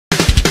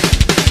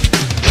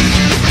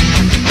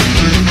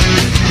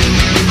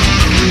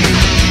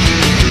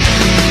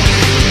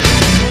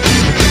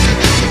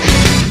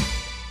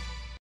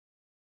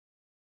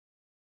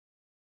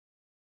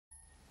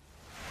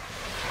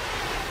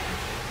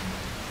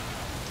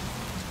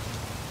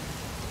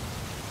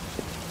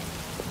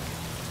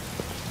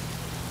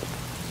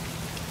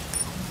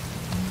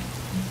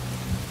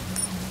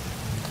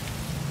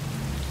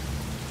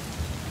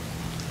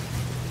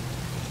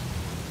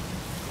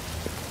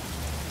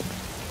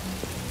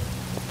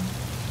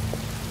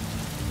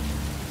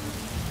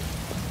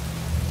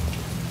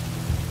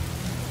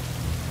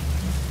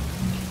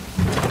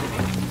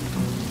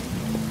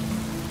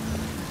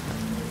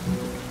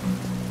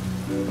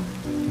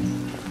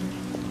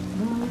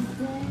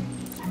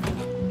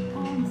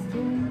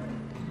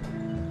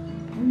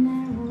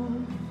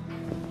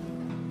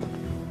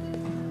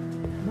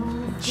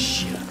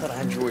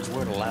androids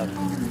weren't allowed in.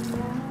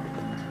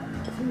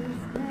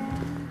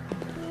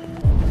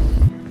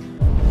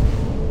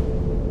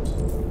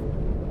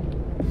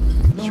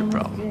 What's your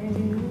problem?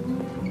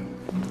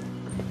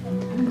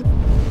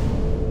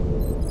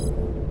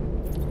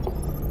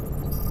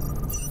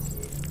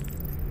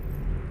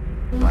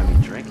 Buy me a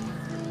drink?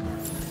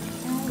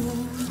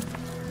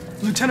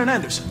 Lieutenant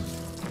Anderson,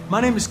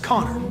 my name is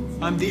Connor.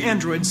 I'm the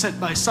android sent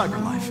by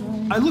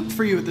CyberLife. I looked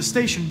for you at the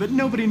station, but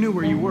nobody knew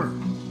where you were.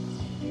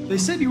 They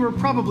said you were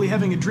probably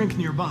having a drink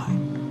nearby.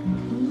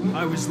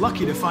 I was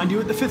lucky to find you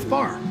at the 5th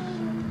bar.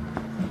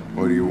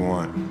 What do you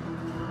want?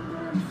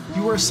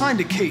 You were assigned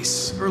a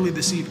case early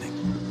this evening.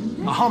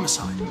 A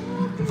homicide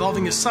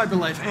involving a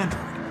CyberLife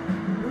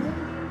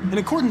android. In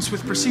accordance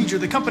with procedure,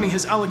 the company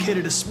has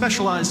allocated a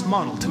specialized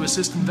model to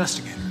assist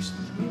investigators.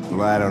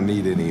 Well, I don't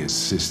need any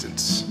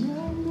assistance.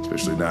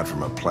 Especially not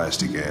from a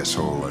plastic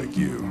asshole like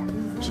you.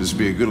 Just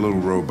be a good little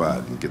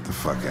robot and get the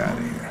fuck out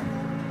of here.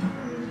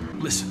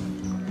 Listen,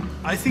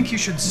 I think you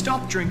should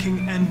stop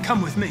drinking and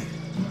come with me.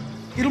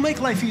 It'll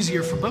make life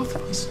easier for both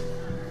of us.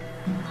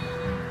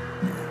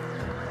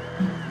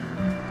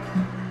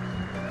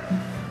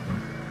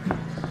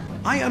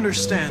 I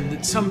understand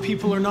that some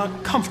people are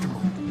not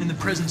comfortable in the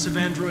presence of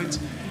androids,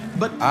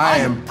 but I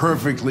am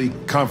perfectly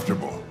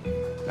comfortable.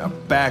 Now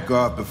back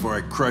off before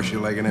I crush you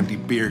like an empty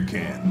beer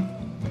can.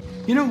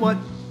 You know what?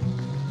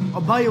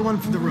 I'll buy you one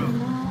for the road.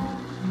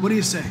 What do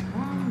you say?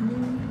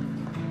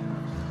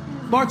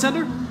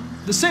 Bartender,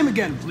 the same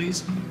again,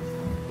 please.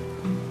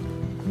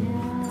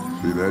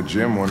 See that,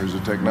 Jim? Wonders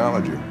of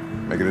technology.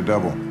 Make it a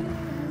double.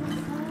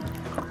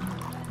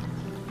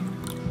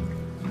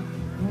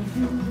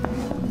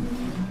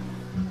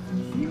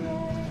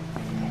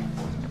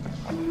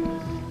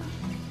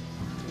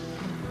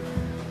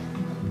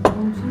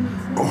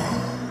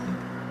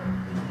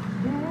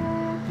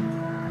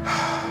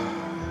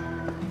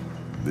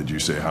 Did you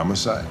say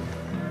homicide?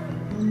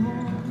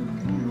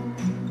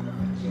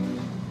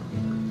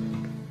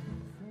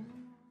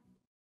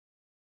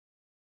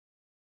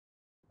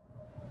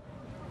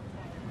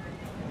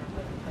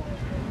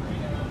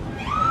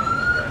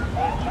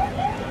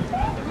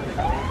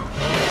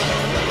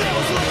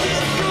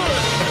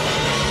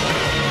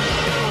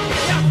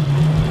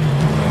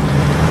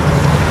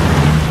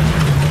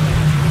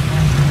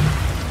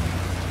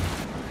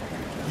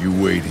 You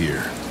wait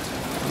here.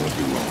 I won't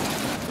be long.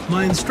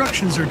 My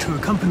instructions are to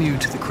accompany you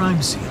to the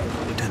crime scene,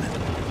 Lieutenant.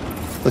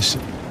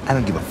 Listen, I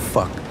don't give a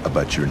fuck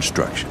about your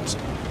instructions.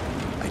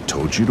 I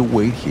told you to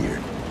wait here,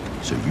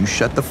 so you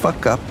shut the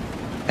fuck up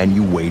and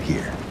you wait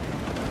here.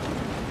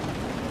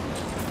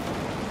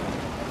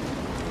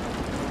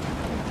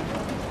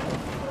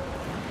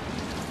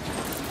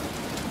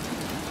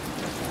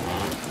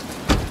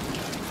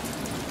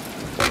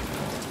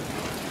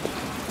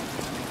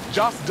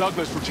 Josh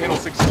Douglas for Channel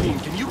 16.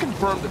 Can you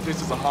confirm that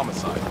this is a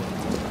homicide?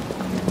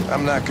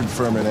 I'm not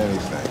confirming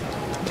anything.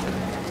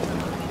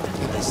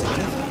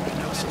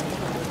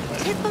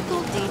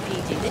 Typical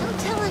DPD. They don't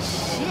tell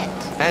us shit.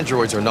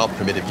 Androids are not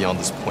permitted beyond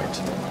this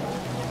point.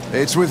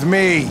 It's with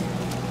me.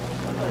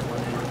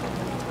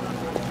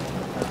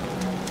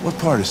 What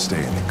part of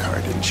stay in the car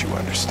didn't you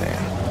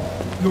understand?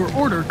 Your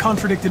order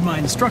contradicted my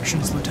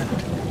instructions,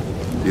 Lieutenant.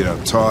 You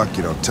don't talk,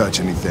 you don't touch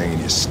anything,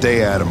 and you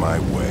stay out of my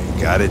way.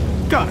 Got it?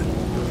 Got it.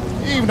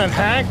 Evening,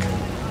 Hank.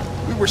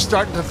 We were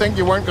starting to think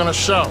you weren't gonna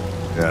show.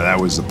 Yeah, that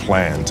was the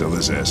plan until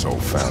this asshole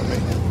found me.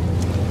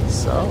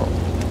 So,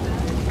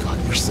 you got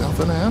yourself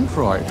an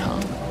android,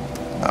 huh?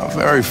 Oh,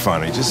 very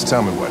funny. Just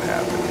tell me what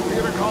happened. We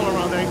got a call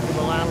around 8 from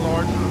the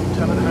landlord. The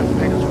tenant hadn't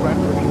paid his rent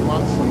for 8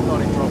 months, so he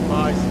thought he'd drop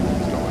by, see what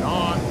was going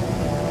on.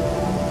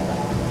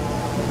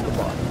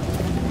 Goodbye.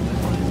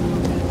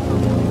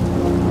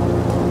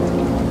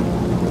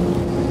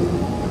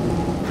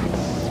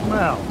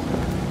 Smell.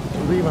 It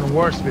was even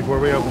worse before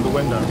we opened the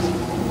windows.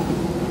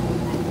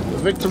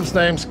 The victim's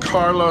name's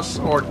Carlos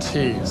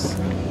Ortiz.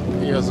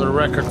 He has a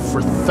record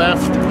for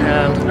theft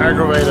and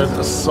aggravated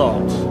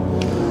assault.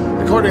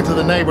 According to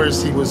the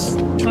neighbors, he was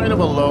kind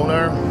of a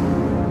loner.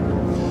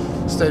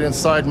 Stayed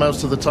inside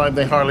most of the time.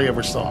 They hardly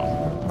ever saw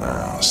him.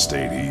 Well,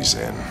 stayed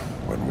easy in.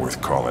 Wasn't worth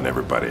calling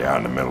everybody out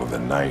in the middle of the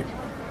night.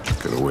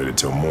 Could have waited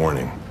till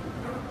morning.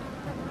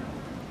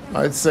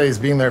 I'd say he's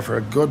been there for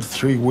a good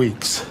 3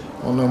 weeks.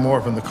 We'll know more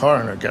when the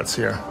coroner gets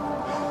here.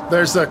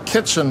 There's a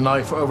kitchen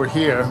knife over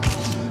here.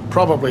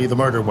 Probably the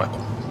murder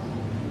weapon.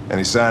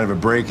 Any sign of a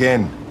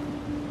break-in?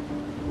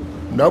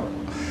 Nope.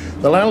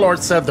 The landlord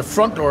said the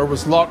front door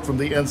was locked from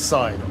the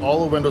inside.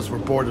 All the windows were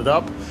boarded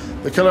up.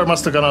 The killer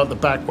must have gone out the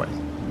back way.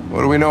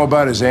 What do we know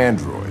about his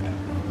android?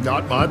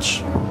 Not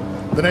much.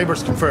 The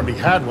neighbors confirmed he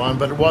had one,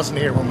 but it wasn't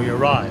here when we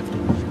arrived.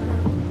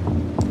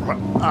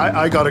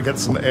 I gotta get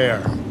some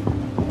air.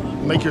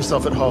 Make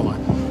yourself at home.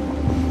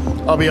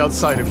 I'll be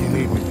outside if you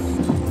need me.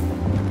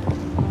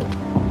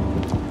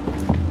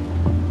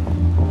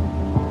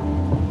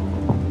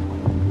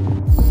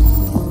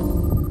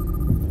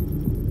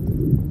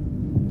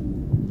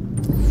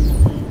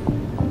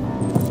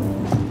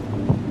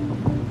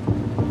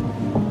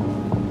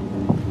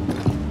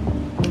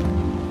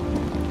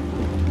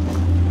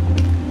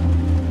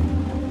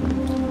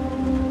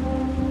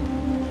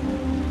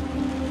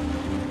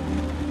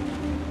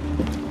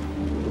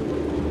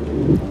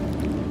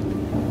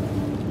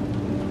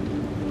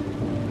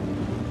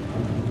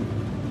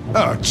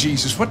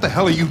 Jesus, what the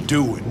hell are you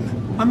doing?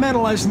 I'm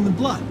analyzing the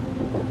blood.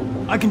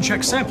 I can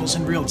check samples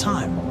in real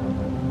time.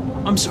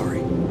 I'm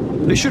sorry.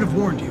 They should have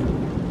warned you.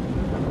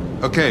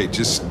 Okay,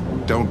 just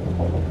don't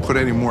put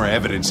any more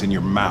evidence in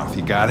your mouth,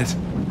 you got it?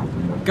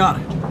 Got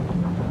it.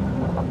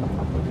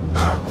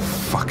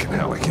 Fucking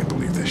hell, I can't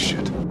believe this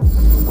shit.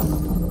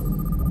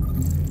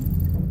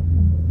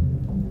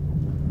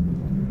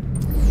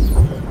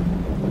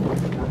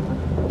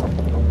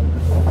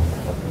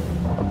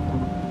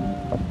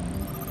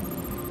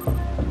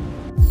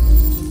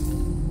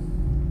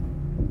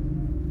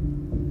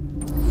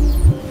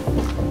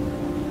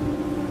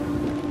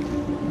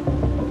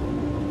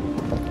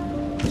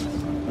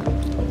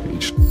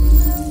 Each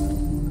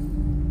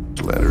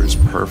letter is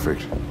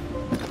perfect.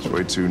 It's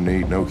way too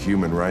neat. No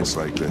human writes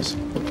like this.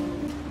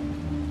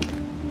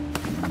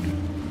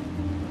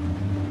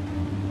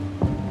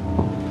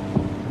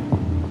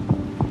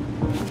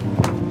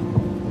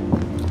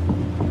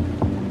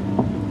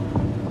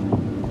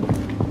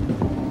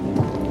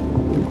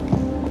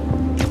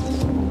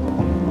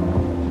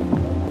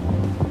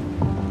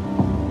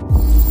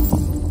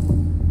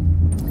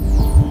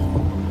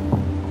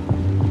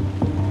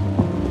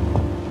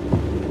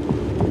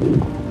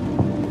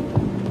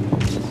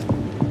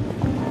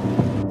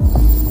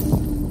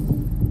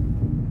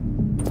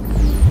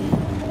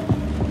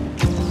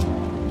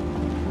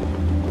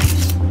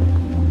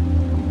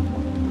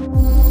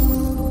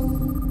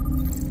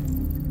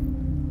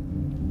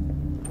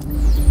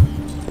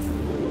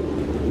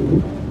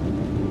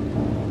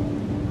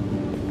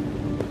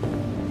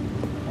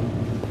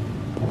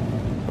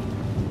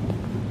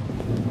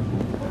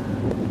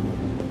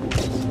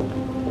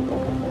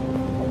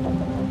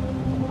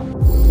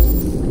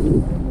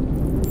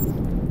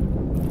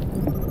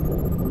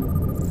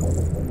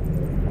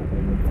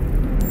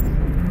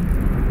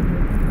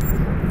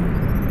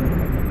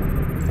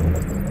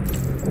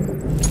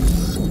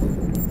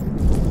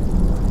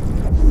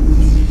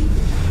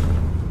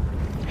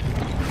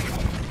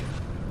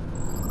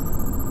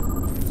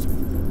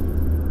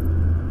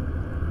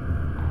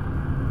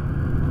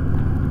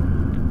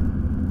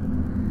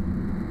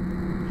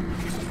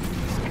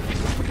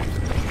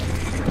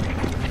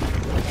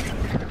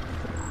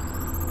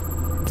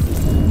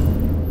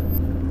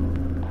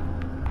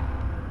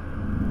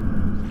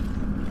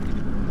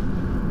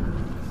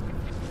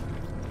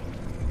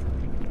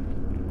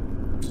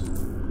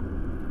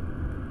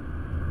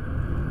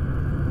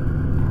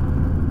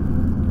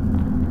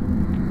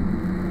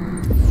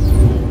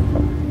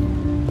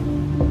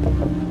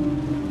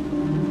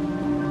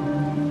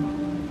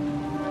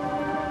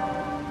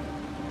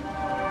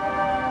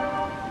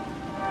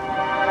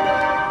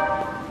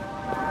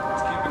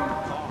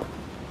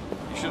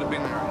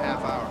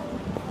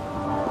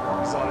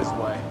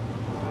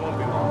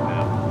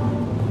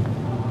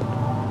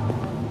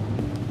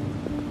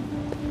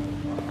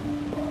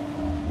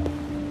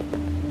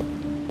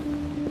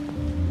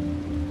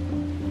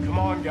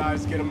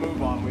 Guys, get a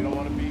move on. We don't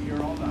want to be here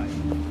all night.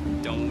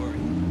 Don't worry.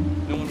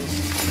 No one will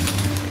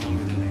stay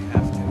longer than they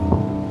have to.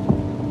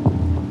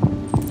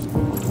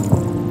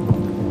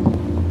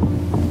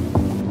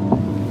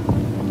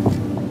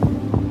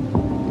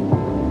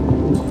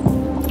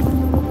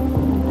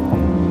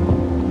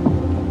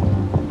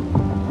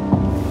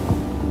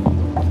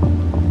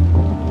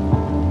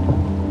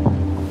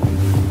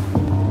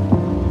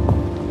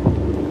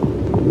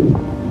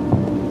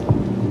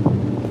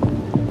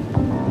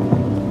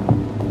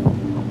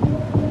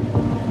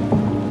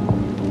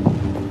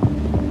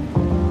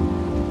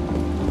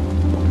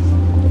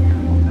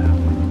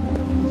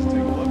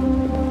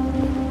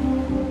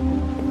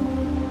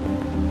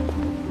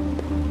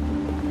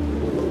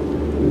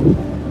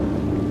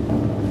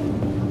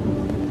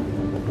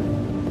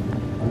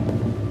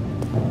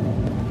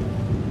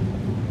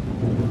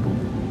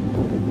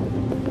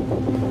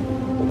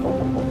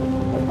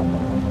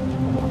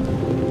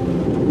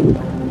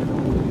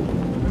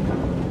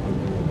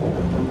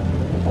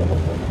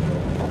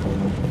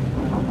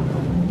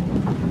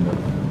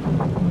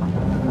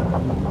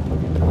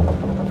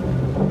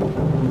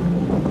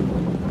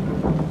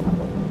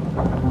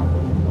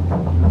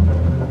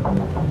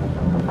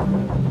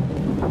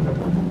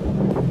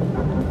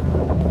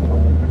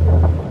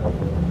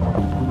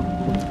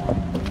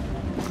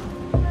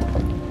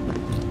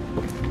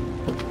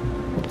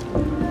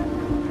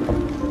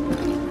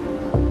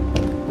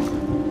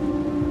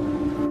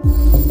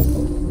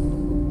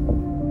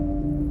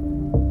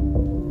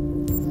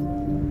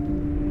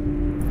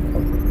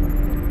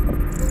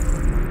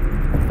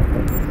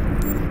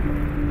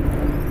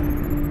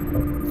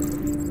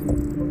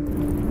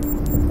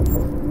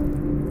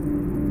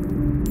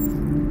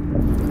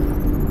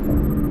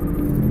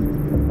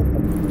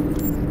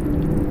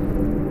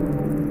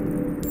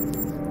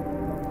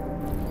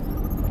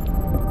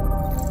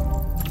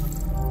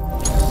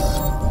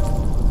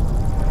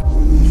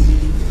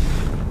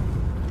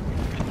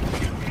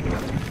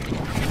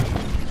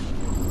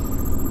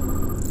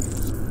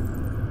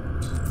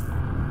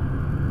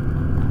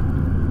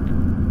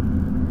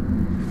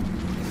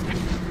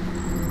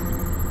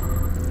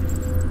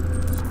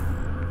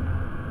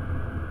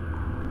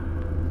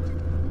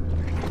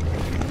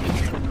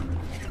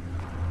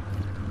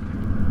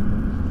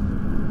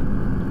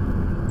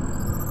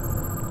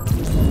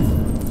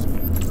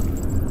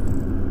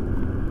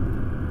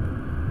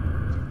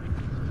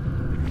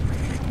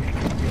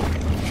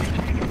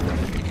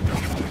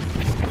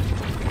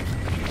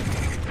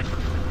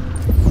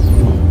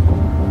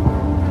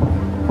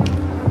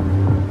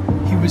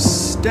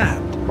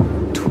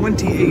 stabbed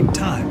 28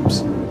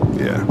 times.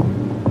 Yeah.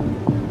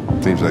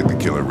 Seems like the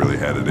killer really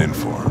had it in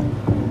for him.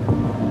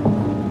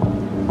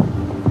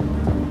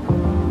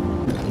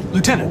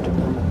 Lieutenant,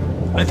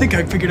 I think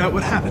I figured out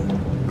what happened.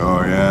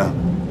 Oh, yeah?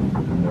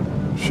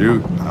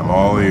 Shoot, I'm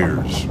all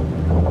ears.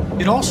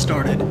 It all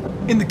started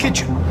in the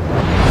kitchen.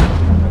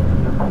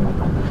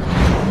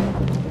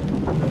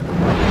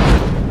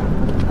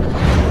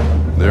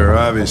 There are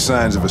obvious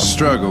signs of a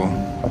struggle.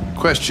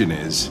 Question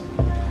is,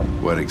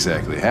 what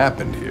exactly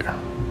happened here?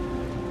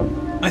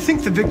 I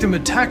think the victim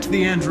attacked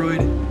the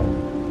android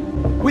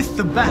with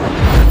the bat.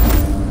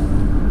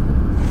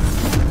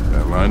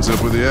 That lines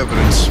up with the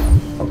evidence.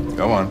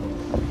 Go on.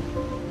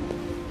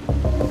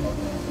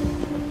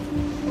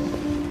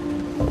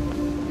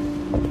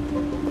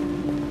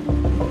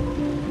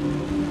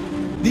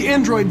 The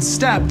android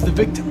stabbed the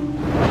victim.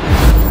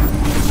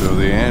 So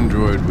the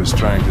android was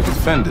trying to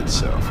defend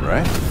itself,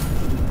 right?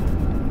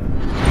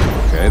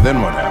 Okay,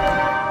 then what happened?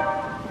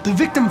 The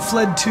victim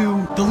fled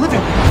to the living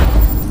room.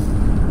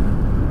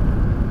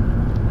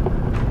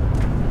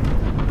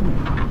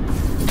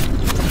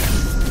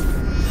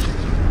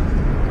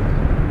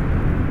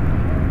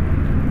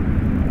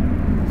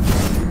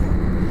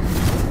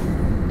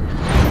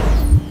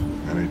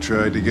 And he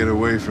tried to get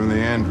away from the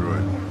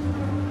android.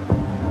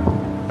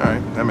 All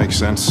right, that makes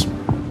sense.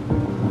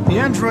 The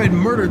android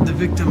murdered the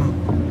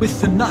victim with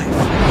the knife.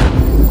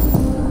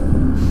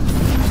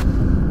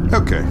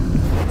 Okay.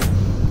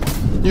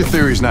 Your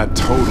theory's not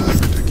totally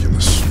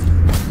ridiculous,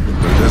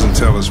 but it doesn't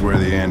tell us where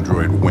the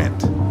android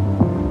went.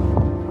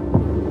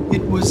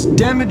 It was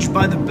damaged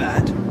by the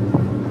bat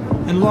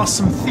and lost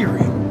some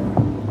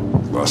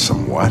therium. Lost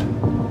some what?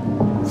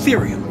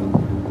 Therium.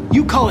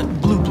 You call it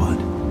blue blood.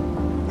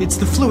 It's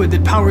the fluid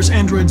that powers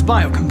androids'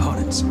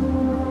 biocomponents.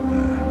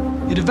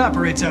 It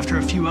evaporates after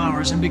a few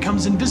hours and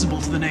becomes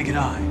invisible to the naked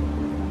eye.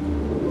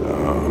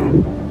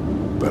 Oh,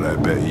 but I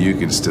bet you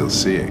can still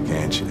see it,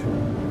 can't you?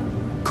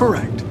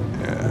 Correct.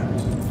 Yeah.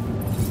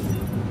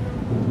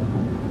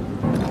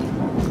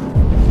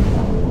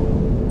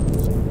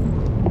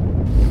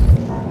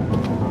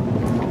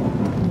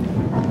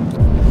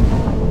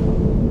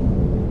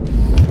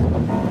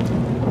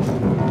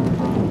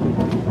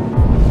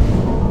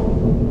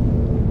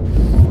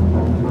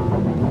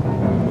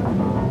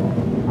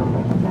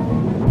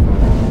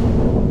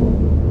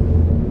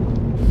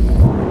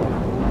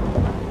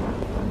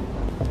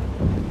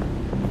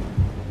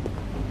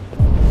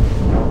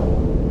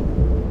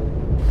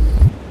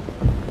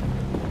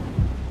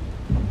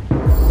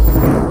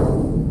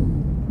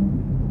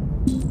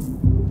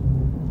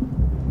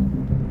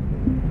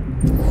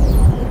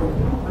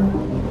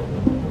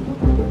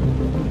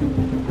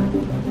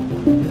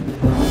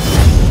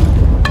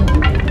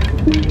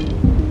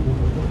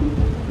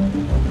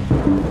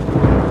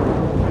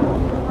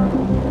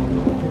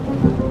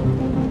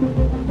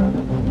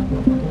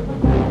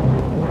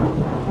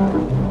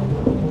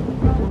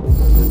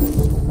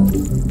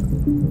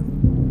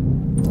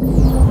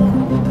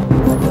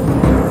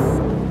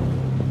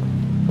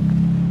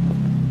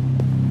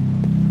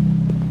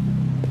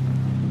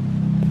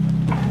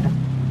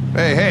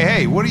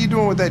 Hey, what are you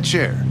doing with that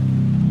chair?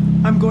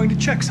 I'm going to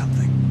check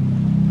something.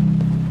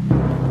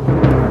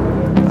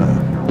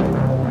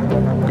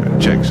 Gotta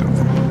check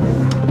something.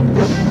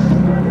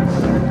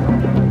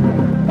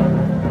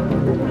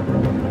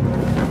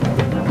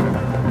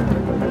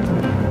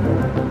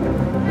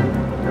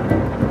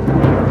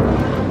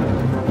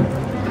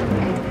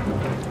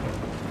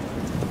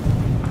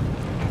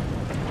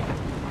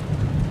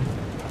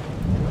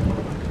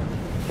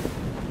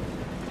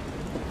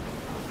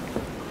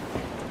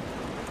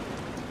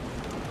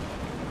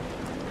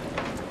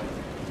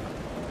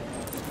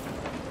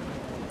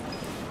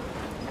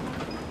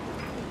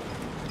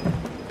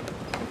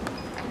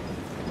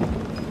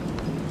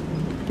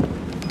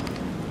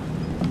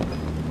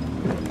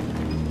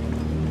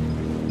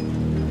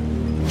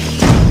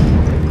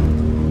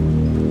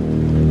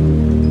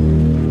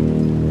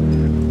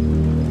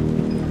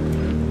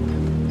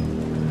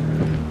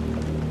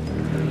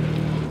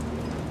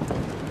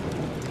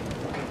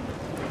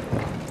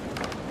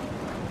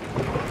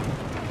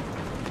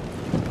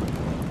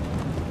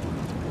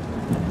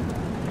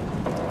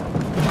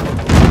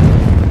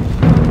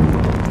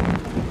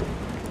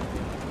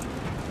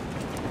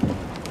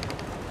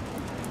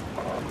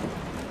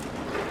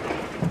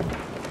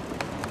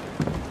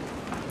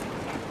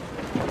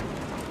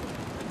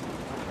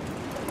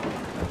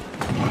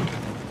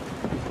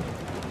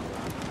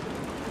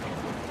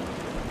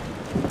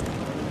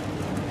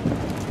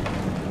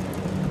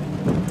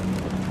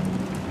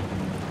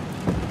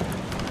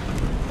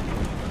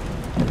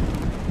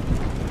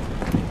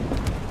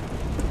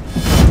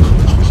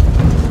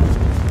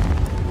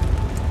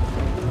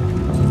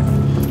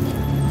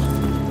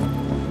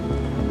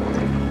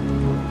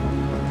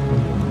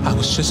 I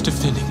was just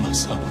defending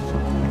myself.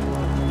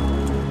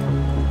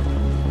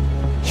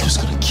 He was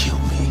gonna kill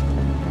me.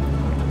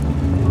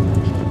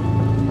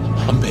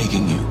 I'm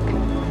begging you.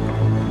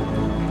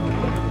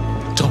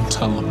 Don't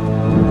tell him.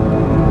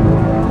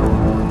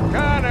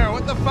 Connor,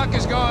 what the fuck fuck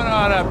is going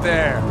on up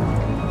there?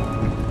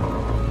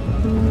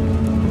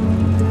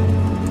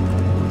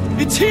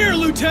 It's here,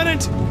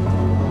 Lieutenant!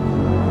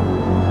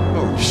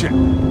 Oh, shit.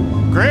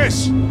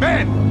 Chris!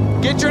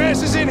 Ben! Get your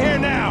asses in here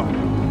now!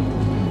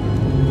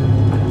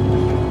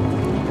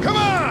 Come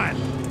on!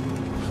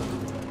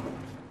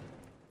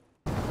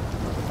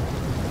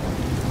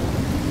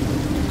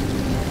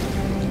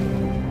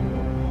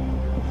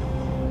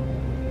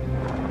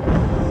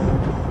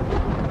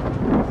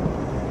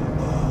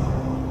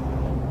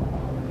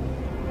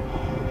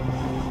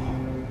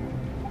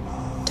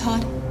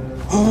 Todd?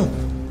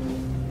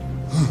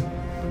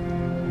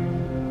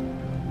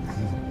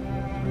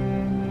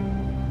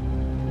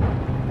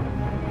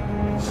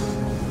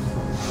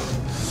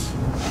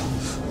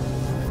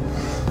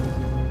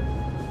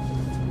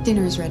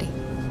 Dinner is ready.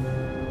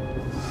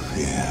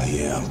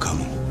 Yeah, I'm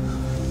coming.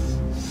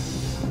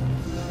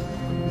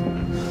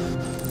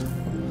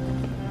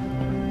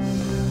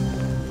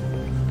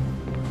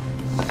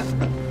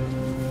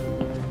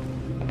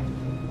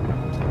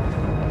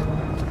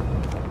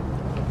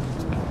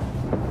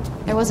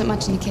 There wasn't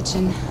much in the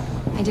kitchen.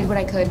 I did what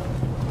I could.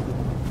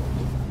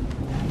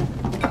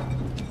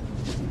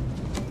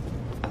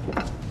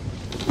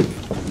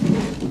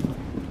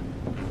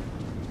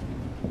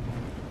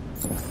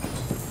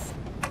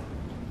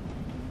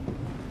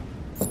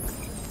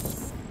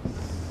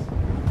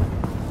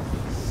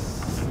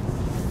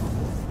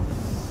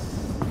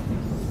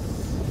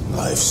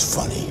 Life's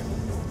funny.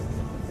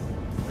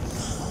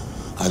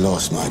 I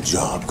lost my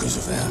job because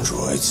of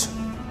androids.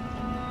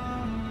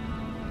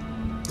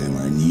 And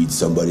when I need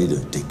somebody to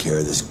take care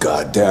of this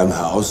goddamn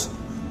house,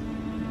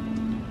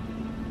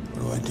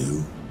 what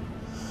do?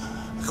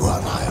 I go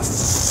out and hire a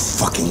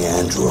fucking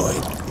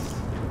android.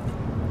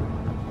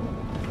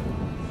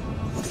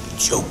 What a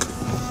joke.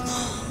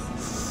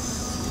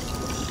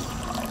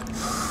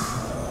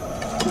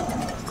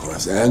 Of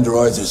course,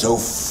 androids are so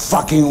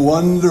fucking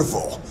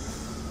wonderful.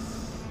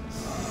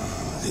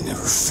 They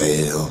never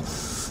fail.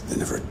 They're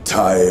never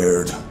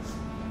tired.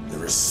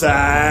 Never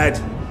sad.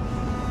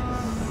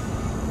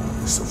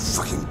 They're so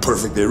fucking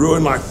perfect. They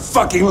ruined my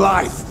fucking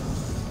life.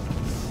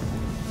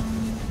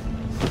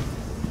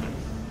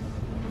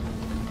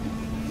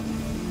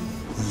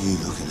 What are you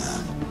looking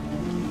at?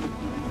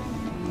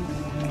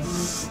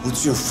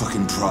 What's your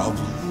fucking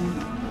problem?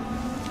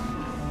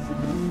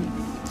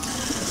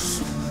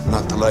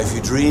 Not the life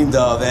you dreamed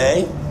of,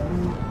 eh?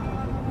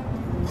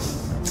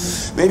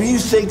 Maybe you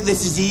think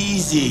this is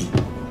easy.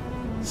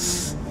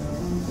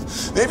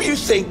 Maybe you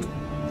think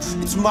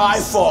it's my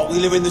fault we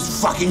live in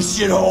this fucking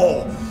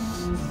shithole.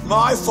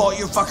 My fault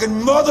your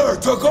fucking mother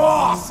took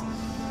off.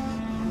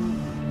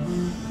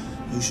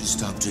 You should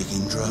stop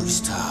taking drugs,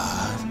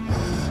 Todd.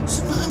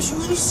 Sometimes you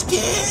really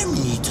scare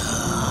me,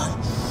 Todd.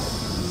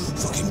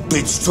 Fucking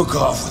bitch took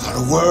off without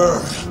a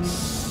word.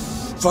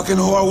 Fucking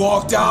whore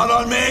walked out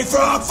on me for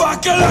a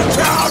fucking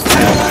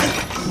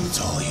accountant. It's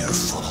all your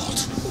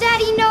fault.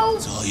 Daddy, no.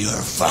 It's all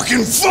your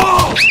fucking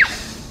fault.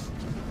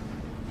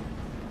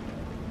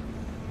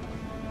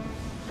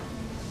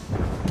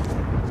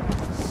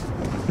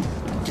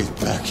 Get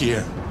back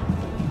here.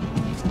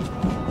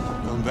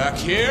 Come back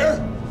here.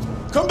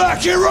 Come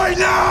back here right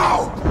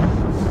now!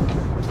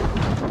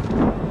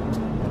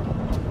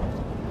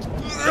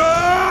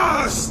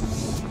 Yes!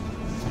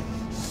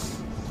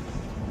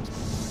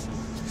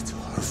 It's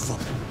all her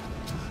fault.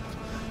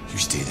 You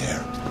stay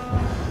there.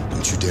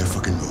 Don't you dare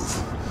fucking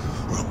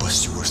move, or I'll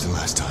bust you worse than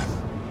last time.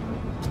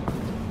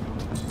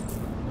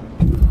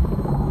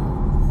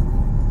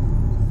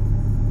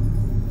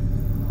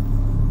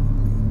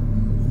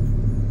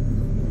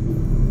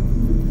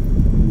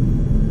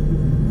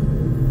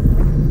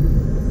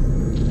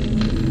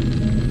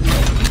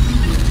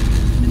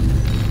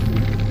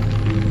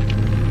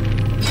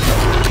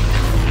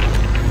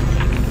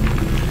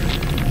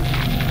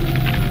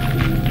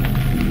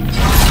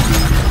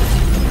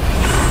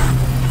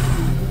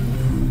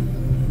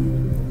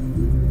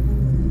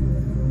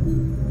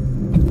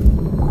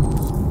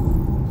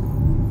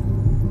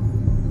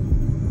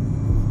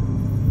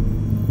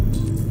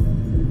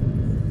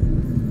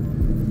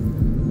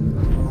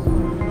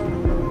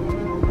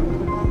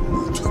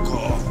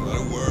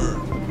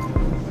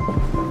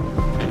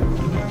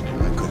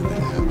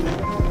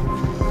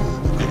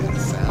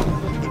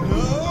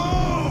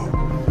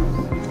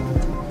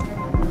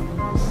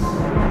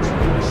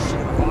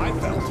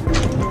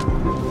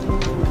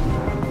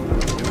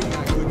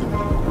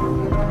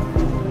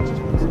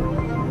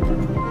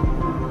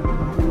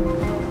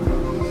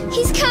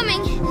 He's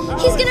coming.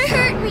 He's gonna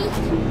hurt me.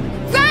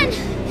 Run!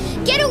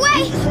 Get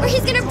away, or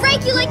he's gonna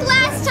break you like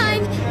last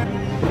time.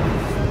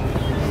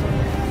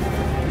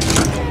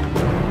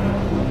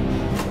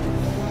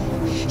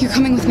 You're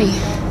coming with me.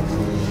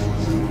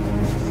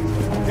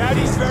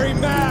 Daddy's very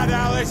mad,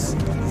 Alice.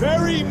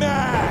 Very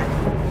mad.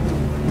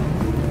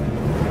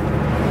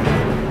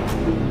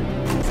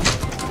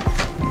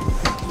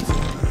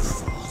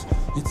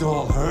 It's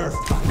all her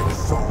fucking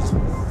fault.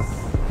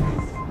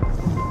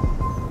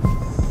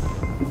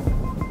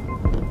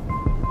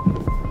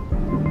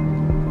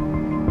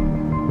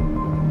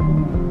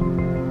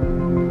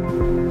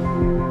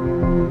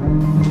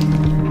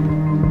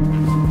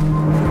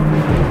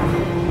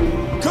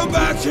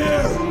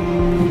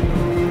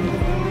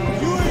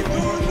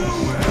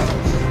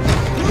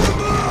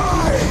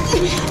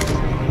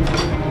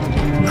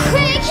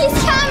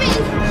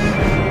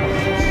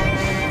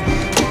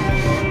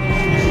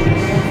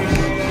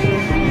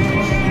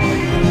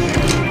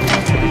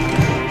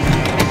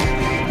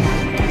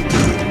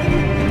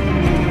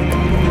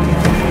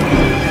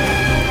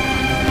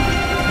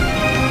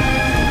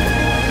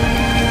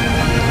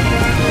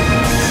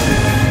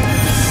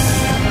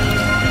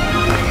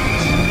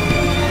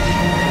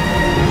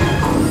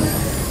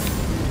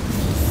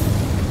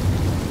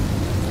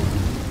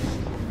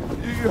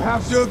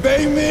 have to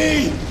obey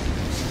me!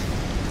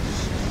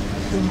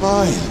 You're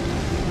mine.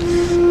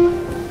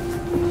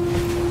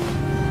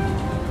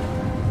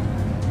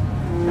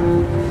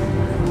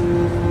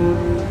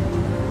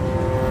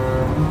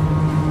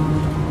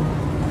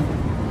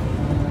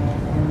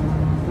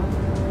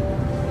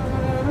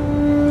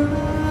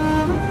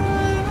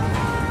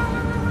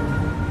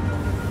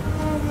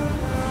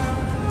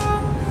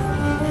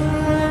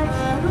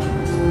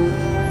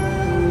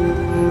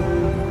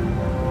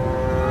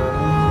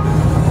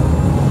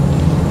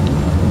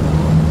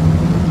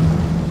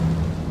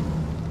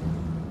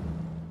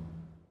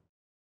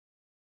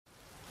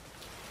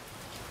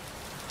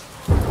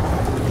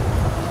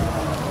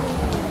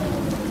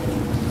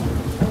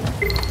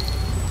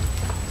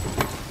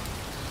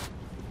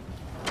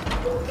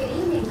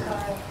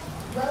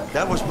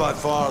 That was by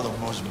far the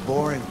most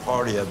boring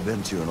party I've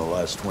been to in the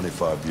last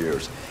 25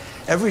 years.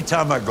 Every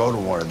time I go to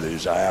one of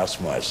these, I ask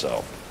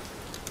myself,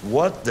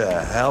 what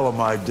the hell am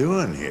I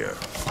doing here?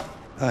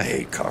 I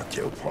hate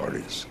cocktail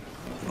parties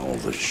and all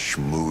the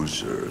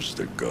schmoozers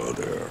that go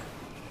there.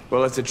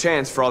 Well, it's a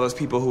chance for all those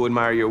people who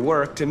admire your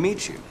work to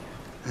meet you.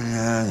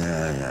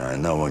 Yeah.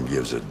 No one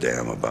gives a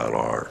damn about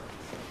art.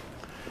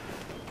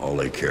 All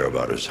they care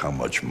about is how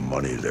much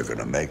money they're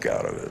gonna make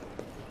out of it.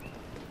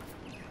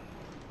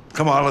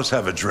 Come on, let's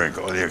have a drink.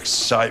 Oh, the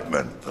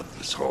excitement of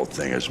this whole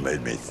thing has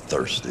made me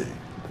thirsty.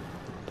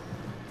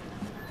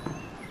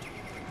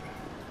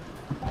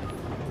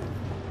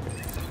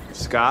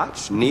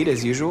 Scotch? Neat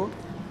as usual?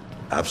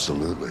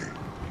 Absolutely.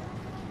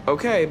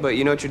 Okay, but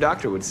you know what your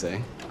doctor would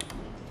say.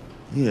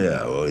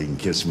 Yeah, well, he can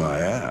kiss my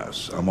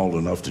ass. I'm old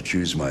enough to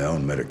choose my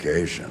own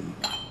medication.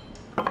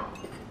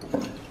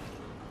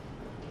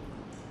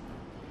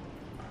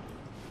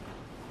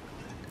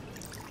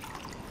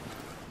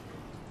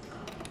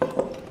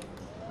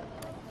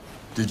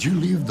 Did you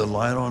leave the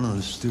light on in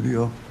the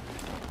studio?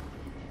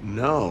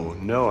 No,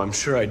 I'm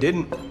sure I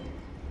didn't.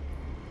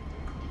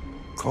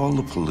 Call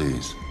the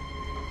police.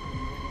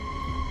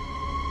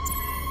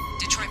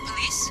 Detroit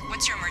Police,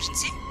 what's your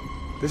emergency?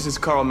 This is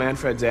Carl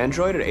Manfred's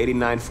android at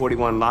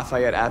 8941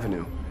 Lafayette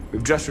Avenue.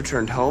 We've just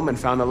returned home and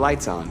found the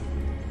lights on.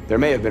 There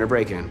may have been a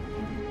break-in.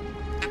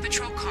 A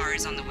patrol car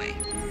is on the way.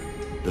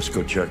 Let's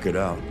go check it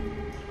out.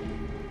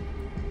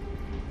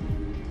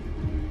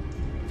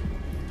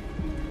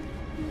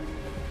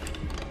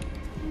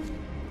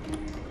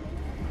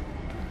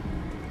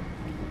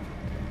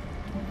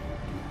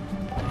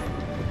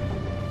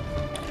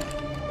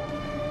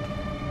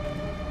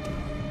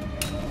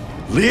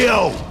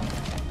 Leo!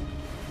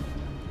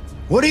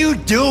 What are you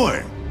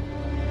doing?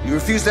 You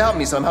refused to help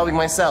me, so I'm helping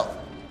myself.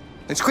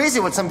 It's crazy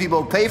what some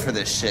people pay for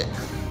this shit.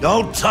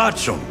 Don't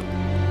touch them.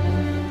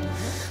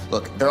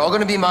 Look, they're all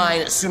gonna be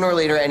mine sooner or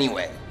later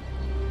anyway.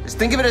 Just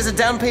think of it as a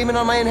down payment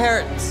on my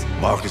inheritance.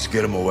 Marcus,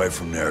 get him away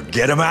from there.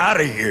 Get him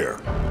out of here.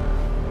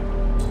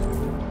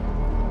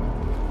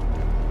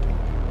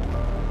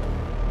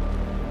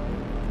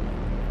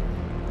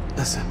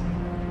 Listen,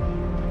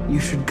 you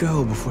should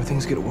go before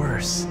things get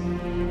worse.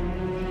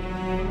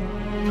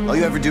 All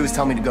you ever do is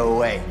tell me to go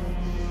away.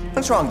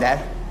 What's wrong,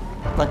 Dad?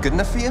 Not good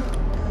enough for you?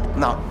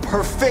 Not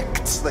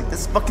perfect, like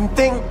this fucking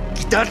thing?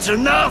 That's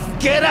enough!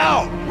 Get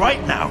out!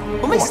 Right now!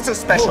 What makes it so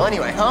special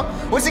anyway, huh?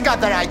 What's it got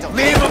that I don't?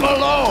 Leave him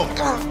alone!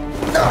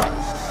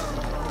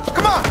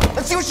 Come on,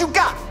 let's see what you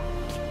got!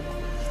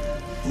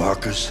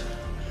 Marcus,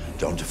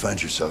 don't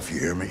defend yourself, you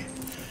hear me?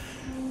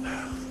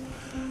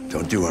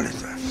 Don't do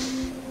anything.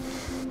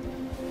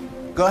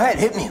 Go ahead,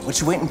 hit me. What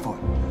you waiting for?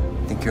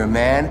 Think you're a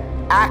man?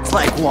 Act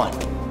like one.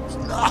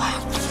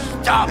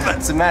 Stop it!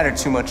 What's the matter?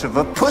 Too much of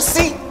a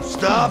pussy?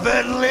 Stop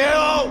it,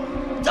 Leo!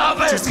 Stop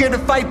it! You're scared to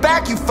fight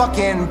back, you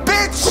fucking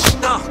bitch!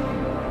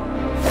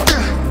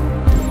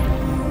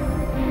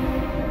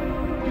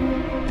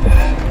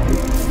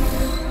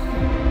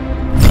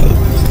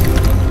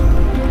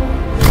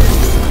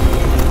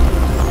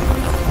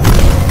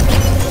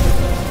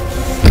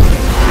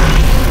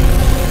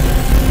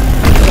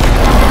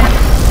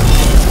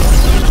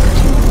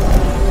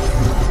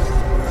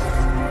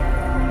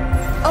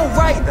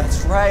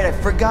 Right, I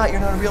forgot you're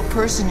not a real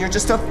person. You're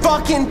just a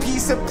fucking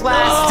piece of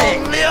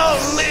plastic. No, Leo,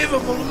 leave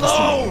him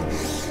alone.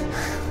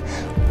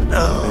 I'm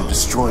gonna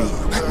destroy you.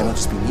 And it'll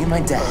just be me and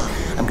my dad.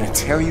 I'm gonna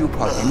tear you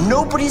apart, and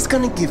nobody's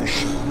gonna give a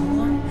shit. You know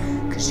why?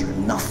 Because you're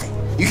nothing.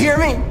 You hear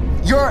me?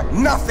 You're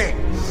nothing.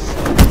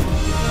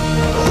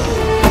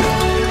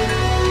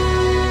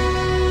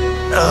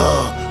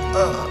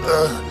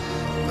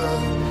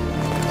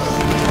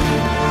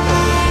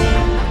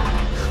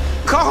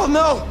 Carl,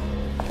 no!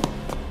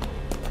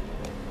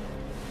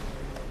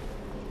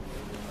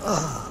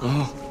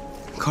 Oh,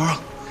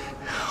 Carl.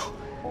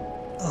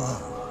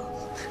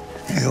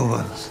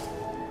 Humans.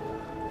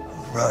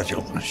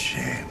 Fragile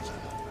machines.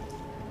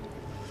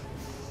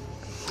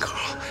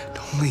 Carl,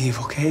 don't leave,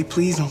 okay?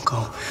 Please don't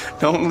go.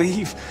 Don't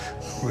leave.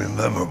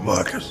 Remember,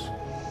 Marcus,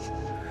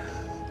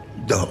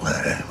 don't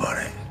let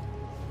anybody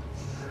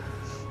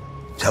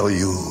tell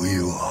you who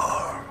you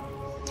are.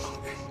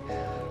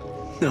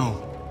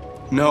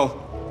 No.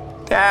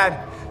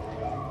 Dad.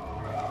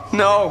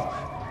 No.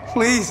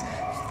 Please.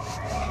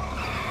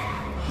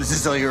 This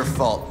is all your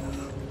fault.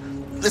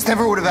 This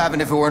never would have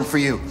happened if it weren't for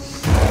you.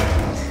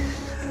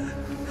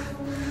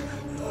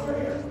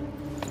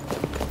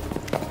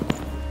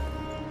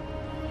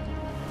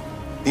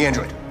 The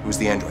android. Who's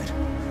the android?